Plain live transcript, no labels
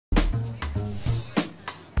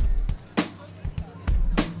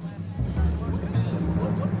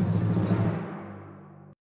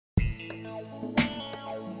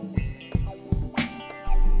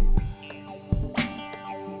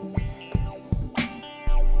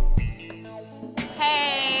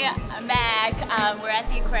We're at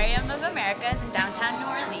the Aquarium of Americas in downtown New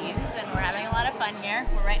Orleans, and we're having a lot of fun here.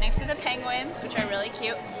 We're right next to the penguins, which are really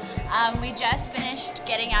cute. We just finished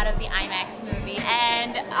getting out of the IMAX movie,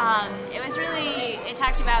 and it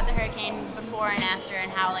talked about the hurricane before and after, and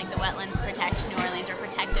how like the wetlands protect New Orleans, or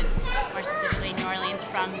protected more specifically New Orleans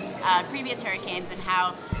from previous hurricanes, and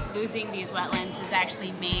how losing these wetlands has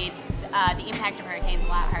actually made the impact of hurricanes a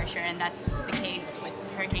lot harsher, and that's the case with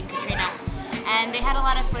Hurricane Katrina. And they had a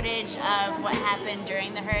lot of footage of what happened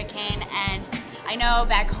during the hurricane, and I know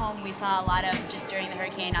back home we saw a lot of, just during the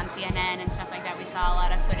hurricane on CNN and stuff like that, we saw a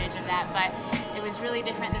lot of footage of that, but it was really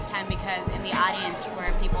different this time because in the audience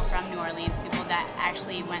were people from New Orleans, people that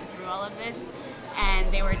actually went through all of this,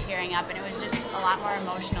 and they were tearing up, and it was just a lot more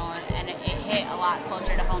emotional, and it hit a lot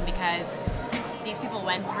closer to home because these people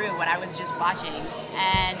went through what I was just watching,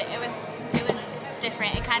 and it was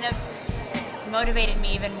different. It kind of motivated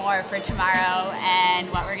me even more for tomorrow and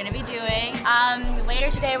what we're going to be doing. Later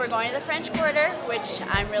today we're going to the French Quarter, which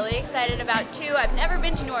I'm really excited about too. I've never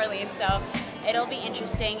been to New Orleans, so it'll be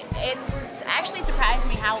interesting. It's actually surprised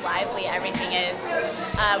me how lively everything is.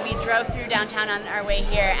 We drove through downtown on our way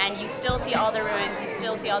here, and you still see all the ruins, you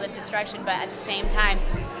still see all the destruction, but at the same time,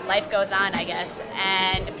 life goes on, I guess,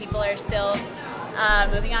 and people are still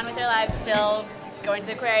moving on with their lives, still going to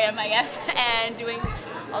the aquarium, I guess, and doing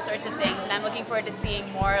all sorts of things, and I'm looking forward to seeing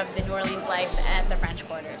more of the New Orleans life at the French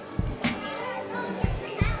Quarter.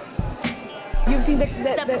 You've seen the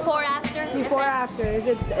before after? Before after. Is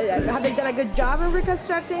it? Have they done a good job of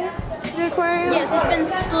reconstructing the aquarium? Yes, it's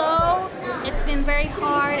been slow. It's been very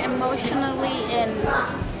hard emotionally,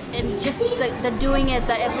 and just the doing it,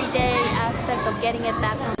 the everyday aspect of getting it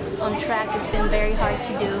back on track. It's been very hard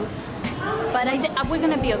to do, but we're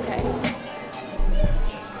gonna be okay.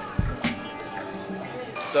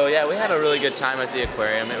 So yeah, we had a really good time at the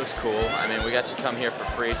aquarium. It was cool. I mean, we got to come here for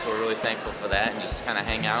free, so we're really thankful for that, and just kind of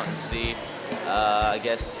hang out and see, I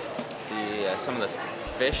guess, some of the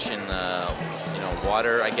fish and the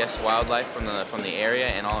water, I guess, wildlife from the area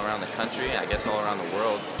and all around the country. I guess all around the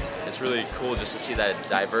world. It's really cool just to see that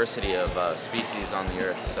diversity of species on the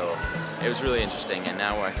earth. So it was really interesting. And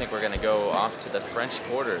now I think we're going to go off to the French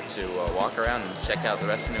Quarter to walk around and check out the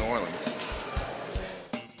rest of New Orleans.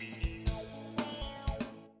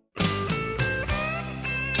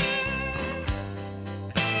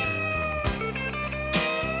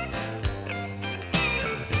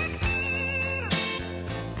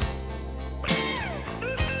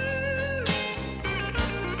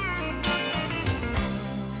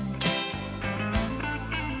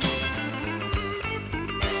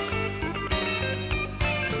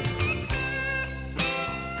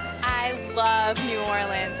 I love New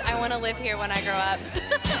Orleans. I want to live here when I grow up,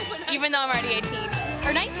 even though I'm already 18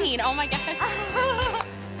 or 19. Oh my God.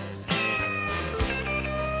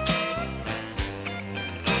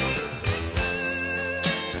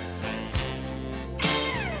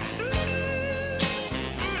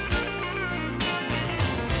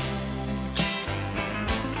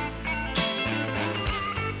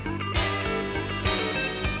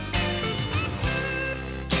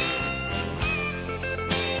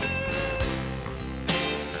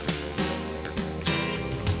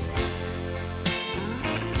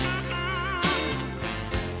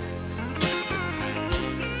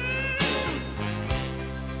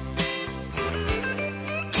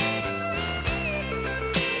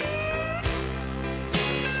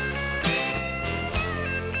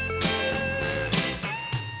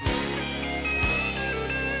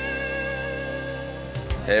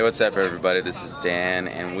 Hey, what's up everybody? This is Dan,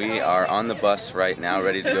 and we are on the bus right now,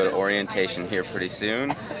 ready to go to orientation here pretty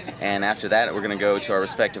soon. And after that, we're going to go to our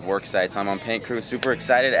respective work sites. I'm on paint crew, super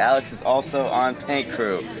excited. Alex is also on paint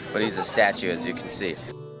crew, but he's a statue, as you can see.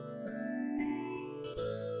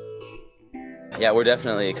 Yeah, we're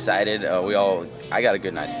definitely excited. I got a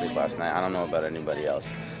good night's sleep last night. I don't know about anybody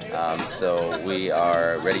else. So we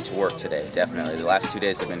are ready to work today, definitely. The last 2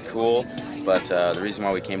 days have been cool, but the reason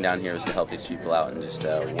why we came down here was to help these people out and just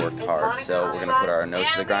work hard. So we're going to put our nose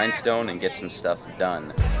to the grindstone and get some stuff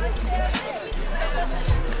done.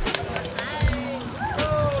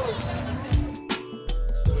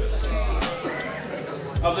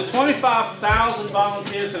 Of the 25,000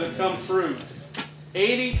 volunteers that have come through,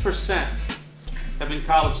 80% have been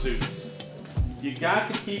college students. You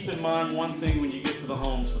got to keep in mind one thing when you get to the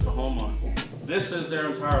homes with the homeowner. This is their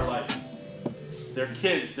entire life. Their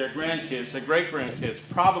kids, their grandkids, their great-grandkids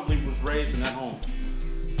probably was raised in that home.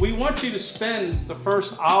 We want you to spend the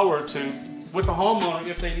first hour or two with the homeowner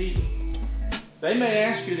if they need it. They may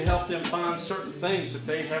ask you to help them find certain things that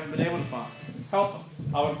they haven't been able to find. Help them.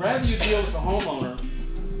 I would rather you deal with the homeowner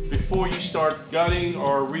before you start gutting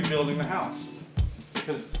or rebuilding the house.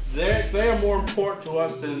 because they are more important to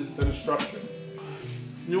us than the structure.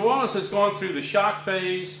 New Orleans has gone through the shock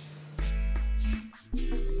phase,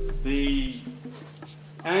 the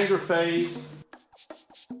anger phase.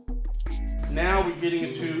 Now we're getting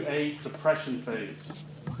into a depression phase.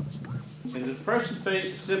 And the depression phase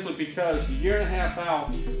is simply because a year and a half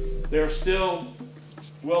out, there are still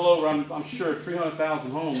well over, I'm sure,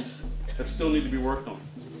 300,000 homes that still need to be worked on.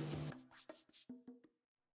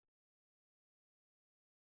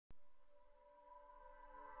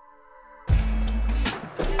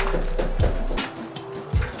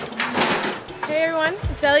 Hey everyone,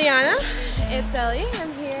 it's Eliana. It's Ellie.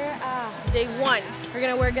 I'm here day one. We're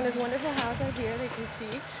gonna work in this wonderful house out here that you can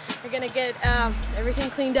see. We're gonna get everything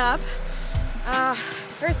cleaned up.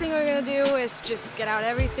 First thing we're gonna do is just get out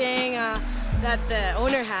everything that the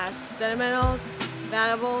owner has, sentimentals,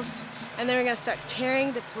 valuables, and then we're gonna start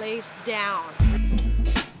tearing the place down.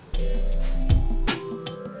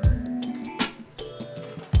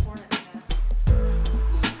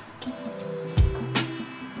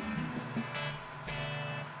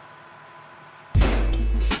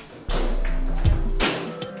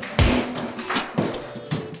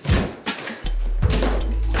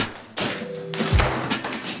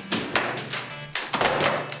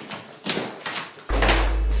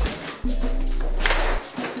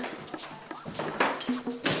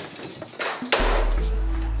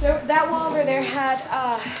 So that wall over there had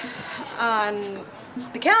on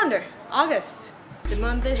the calendar, August, the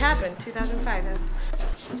month it happened, 2005.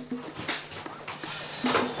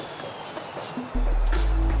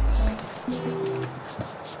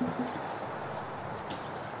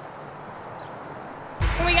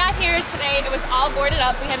 When we got here today, it was all boarded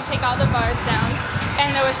up. We had to take all the bars down,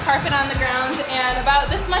 and there was carpet on the ground and about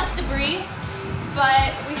this much debris.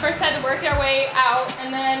 But we first had to work our way out,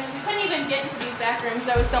 and then we couldn't even get into these back rooms.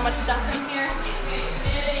 There was so much stuff in here.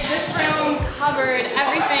 This room covered,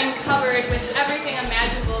 everything covered with everything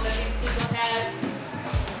imaginable that these people had.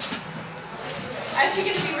 As you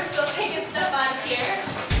can see, we're still taking stuff out of here.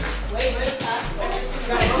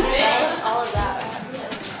 All of that.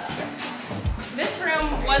 This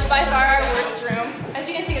room was by far our worst room. As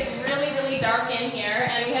you can see, it's really, really dark in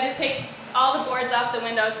here, and we had to take all the boards off the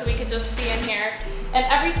windows so we could just see in here. And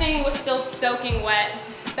everything was still soaking wet.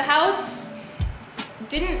 The house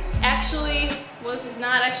was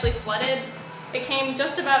not actually flooded. It came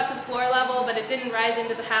just about to the floor level, but it didn't rise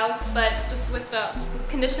into the house. But just with the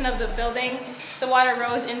condition of the building, the water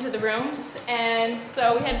rose into the rooms. And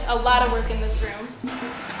so we had a lot of work in this room.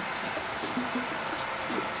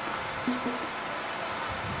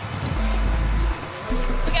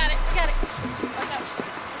 We got it. Watch out.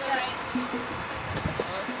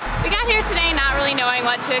 We got here today not really knowing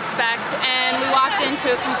what to expect, and we walked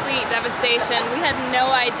into a complete devastation. We had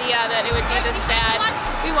no idea that it would be this bad.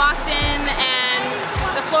 We walked in and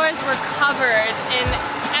the floors were covered in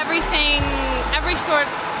everything, every sort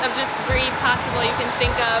of just debris possible you can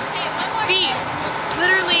think of. Feet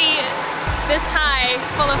literally this high,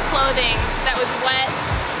 full of clothing that was wet,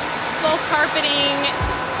 full carpeting,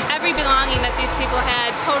 every belonging that these people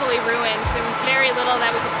had totally ruined. There was very little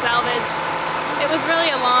that we could salvage. It was really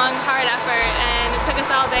a long, hard effort, and it took us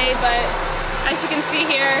all day, but as you can see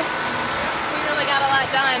here, we really got a lot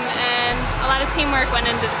done, and a lot of teamwork went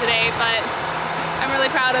into today, but I'm really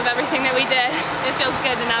proud of everything that we did. It feels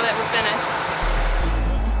good now that we're finished.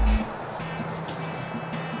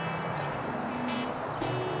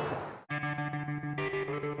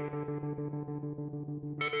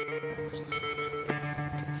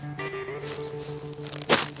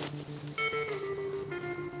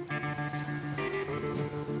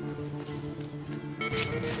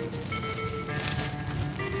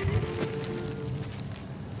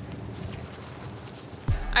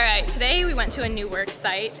 Alright, today we went to a new work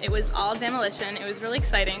site. It was all demolition. It was really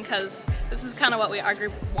exciting because this is kind of what our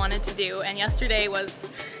group wanted to do, and yesterday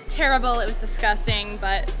was terrible, it was disgusting,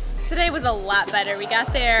 but today was a lot better. We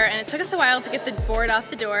got there and it took us a while to get the board off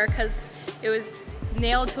the door because it was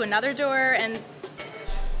nailed to another door, and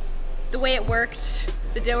the way it worked,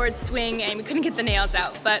 the door would swing and we couldn't get the nails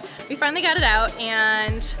out, but we finally got it out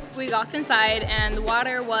and we walked inside and the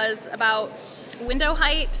water was about window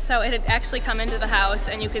height, so it had actually come into the house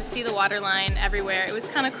and you could see the water line everywhere. It was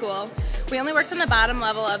kind of cool. We only worked on the bottom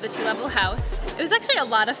level of the two-level house. It was actually a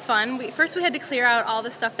lot of fun. First we had to clear out all the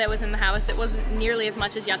stuff that was in the house. It wasn't nearly as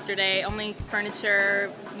much as yesterday. Only furniture,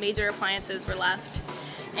 major appliances were left.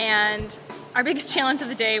 And our biggest challenge of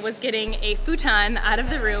the day was getting a futon out of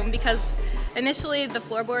the room because initially the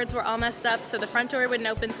floorboards were all messed up, so the front door wouldn't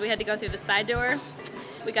open, so we had to go through the side door.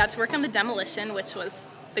 We got to work on the demolition, which was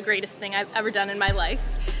the greatest thing I've ever done in my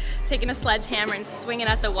life. taking a sledgehammer and swinging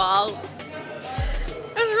at the wall.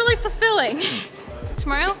 It was really fulfilling.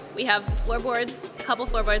 Tomorrow we have the floorboards, a couple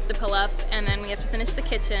floorboards to pull up, and then we have to finish the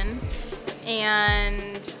kitchen.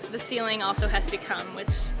 And the ceiling also has to come, which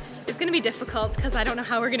is going to be difficult because I don't know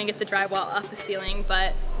how we're going to get the drywall off the ceiling,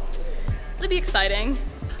 but it'll be exciting.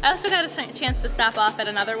 I also got a chance to stop off at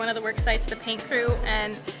another one of the work sites, the paint crew,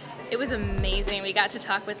 and it was amazing. We got to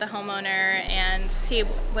talk with the homeowner and see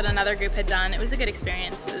what another group had done. It was a good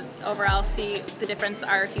experience to overall see the difference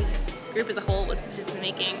our huge group as a whole was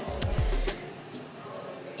making.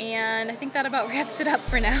 And I think that about wraps it up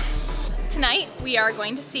for now. Tonight we are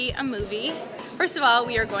going to see a movie. First of all,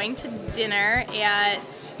 we are going to dinner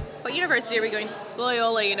at, what university are we going?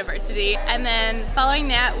 Loyola University. And then following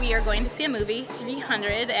that, we are going to see a movie,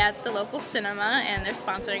 300, at the local cinema, and they're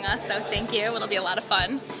sponsoring us, so thank you. It'll be a lot of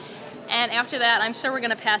fun. And after that, I'm sure we're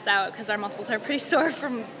gonna pass out because our muscles are pretty sore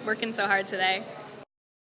from working so hard today.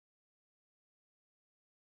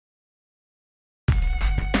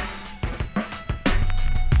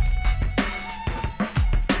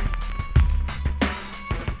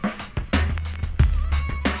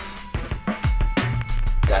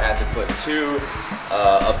 I had to put 2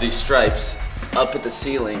 of these stripes up at the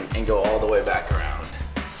ceiling and go all the way back around.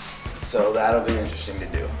 So that'll be interesting to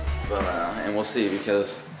do. But and we'll see,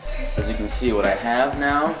 because as you can see, what I have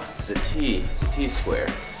now is a T. It's a T-square.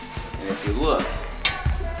 And if you look,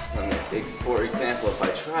 for example, if I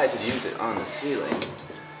try to use it on the ceiling,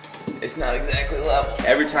 it's not exactly level.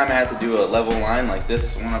 Every time I have to do a level line like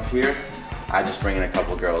this one up here, I just bring in a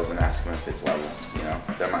couple girls and ask them if it's level. You know,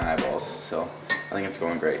 they're my eyeballs. So I think it's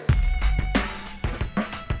going great.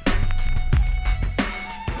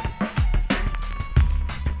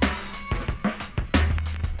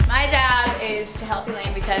 My job is to help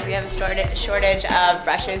Elaine because we have a shortage of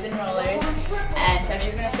brushes and rollers, and so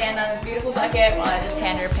she's gonna stand on this beautiful bucket while I just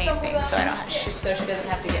hand her paint things, so so she doesn't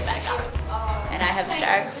have to get back up. And I have a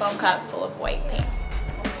styrofoam cup full of white paint.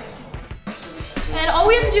 And all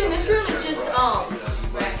we have to do in this room is just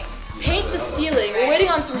paint the ceiling. We're waiting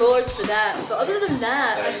on some rollers for that. But other than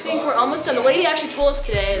that, I think we're almost done. The lady actually told us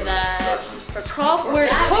today that we're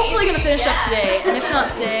hopefully going to finish up today. And if not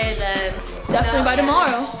today, then definitely by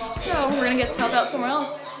tomorrow. So we're going to get to help out somewhere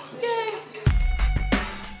else. Yay!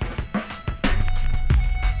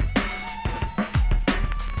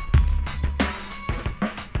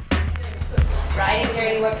 Riding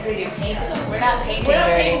dirty, what can we do? Paint? We're not painting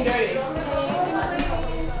dirty.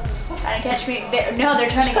 Trying to catch me. No, they're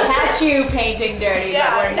trying to catch you painting dirty,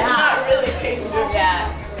 but we're not. Not really painting dirty. Yeah.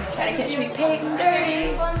 Trying to catch me painting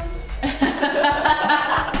dirty.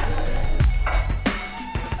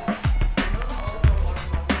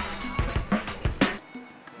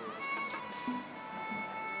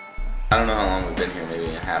 I don't know how long we've been here,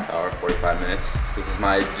 maybe a half hour, 45 minutes.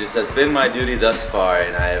 This has been my duty thus far,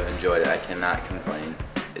 and I have enjoyed it. I cannot complain.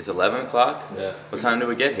 It's 11 o'clock? Yeah. What time did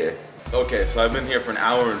we get here? Okay, so I've been here for an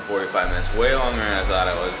hour and 45 minutes, way longer than I thought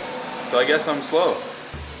I was. So I guess I'm slow.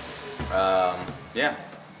 Yeah,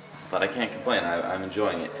 but I can't complain. I'm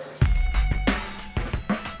enjoying it.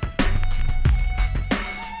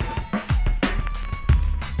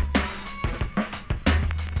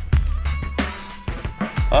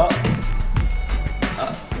 Oh,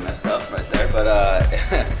 messed up right there, but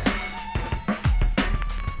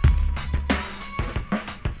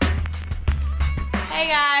Hey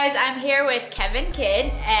guys, I'm here with Kevin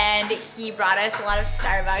Kidd, and he brought us a lot of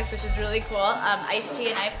Starbucks, which is really cool. Iced tea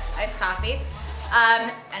and iced coffee.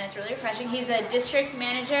 And it's really refreshing. He's a district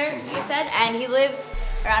manager, he said, and he lives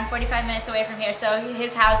around 45 minutes away from here, so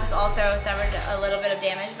his house has also suffered a little bit of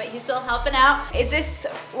damage, but he's still helping out. Is this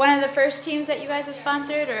one of the first teams that you guys have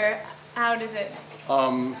sponsored, or how does it?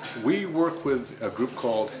 We work with a group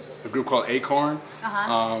called Acorn,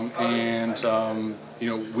 and you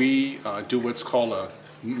know, we do what's called a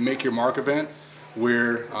Make Your Mark event,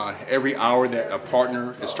 where every hour that a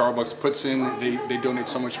partner at Starbucks puts in, they donate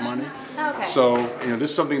so much money. Okay. So you know, this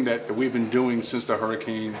is something that we've been doing since the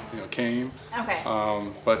hurricane came. Okay.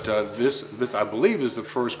 But this I believe is the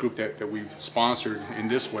first group that we've sponsored in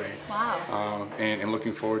this way. Wow. And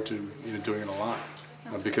looking forward to doing it a lot.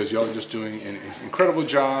 Because y'all are just doing an incredible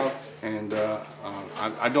job, and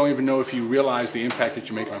I don't even know if you realize the impact that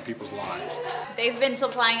you're making on people's lives. They've been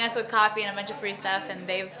supplying us with coffee and a bunch of free stuff, and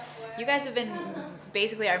you guys have been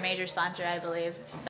basically our major sponsor, I believe. So.